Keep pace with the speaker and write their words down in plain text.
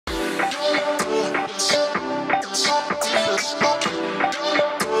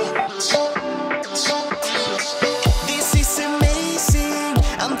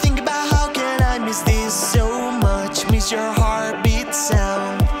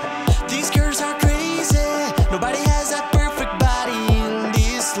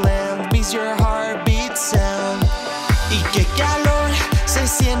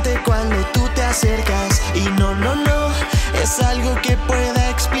acercas. Y no, no, no, es algo que pueda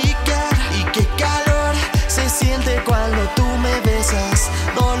explicar. Y qué calor se siente cuando tú me besas.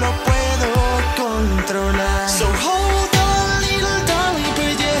 No lo puedo controlar. So hold on, little darling,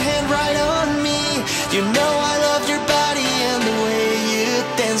 put your hand right on me. You know I love your body and the way you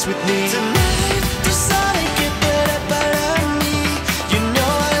dance with me. Tonight, tú sabes que tú eres para mí. You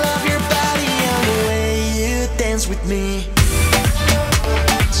know I love your body and the way you dance with me.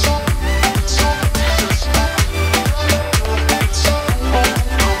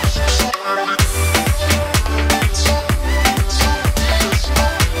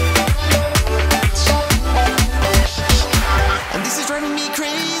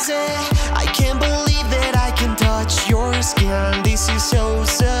 I can't believe that I can touch your skin. This is so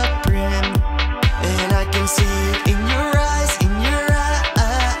supreme, and I can see it in your eyes,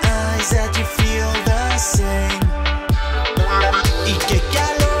 that you feel the same. Y qué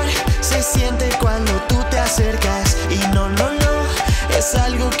calor se siente cuando tú te acercas. Y no, no, no, es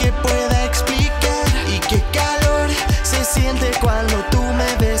algo que pueda explicar. Y qué calor se siente cuando tú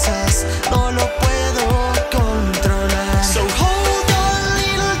me besas. No lo puedo controlar. So hold on,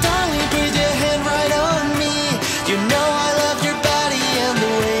 little darling, put your hand right on me. You know I love your body and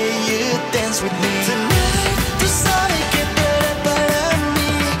the way you dance with me. Tonight, tú sabes que tú eres para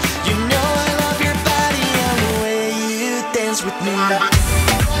mí. You know I love your body and the way you dance with me.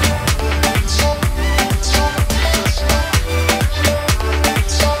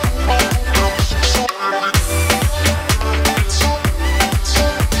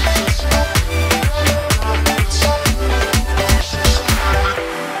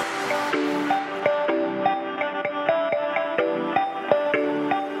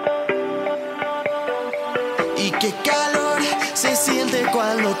 Y qué calor se siente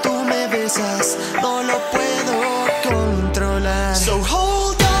cuando tú me besas. No lo puedo controlar. So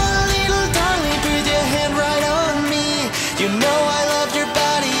hold on, little darling, put your hand right on me. You know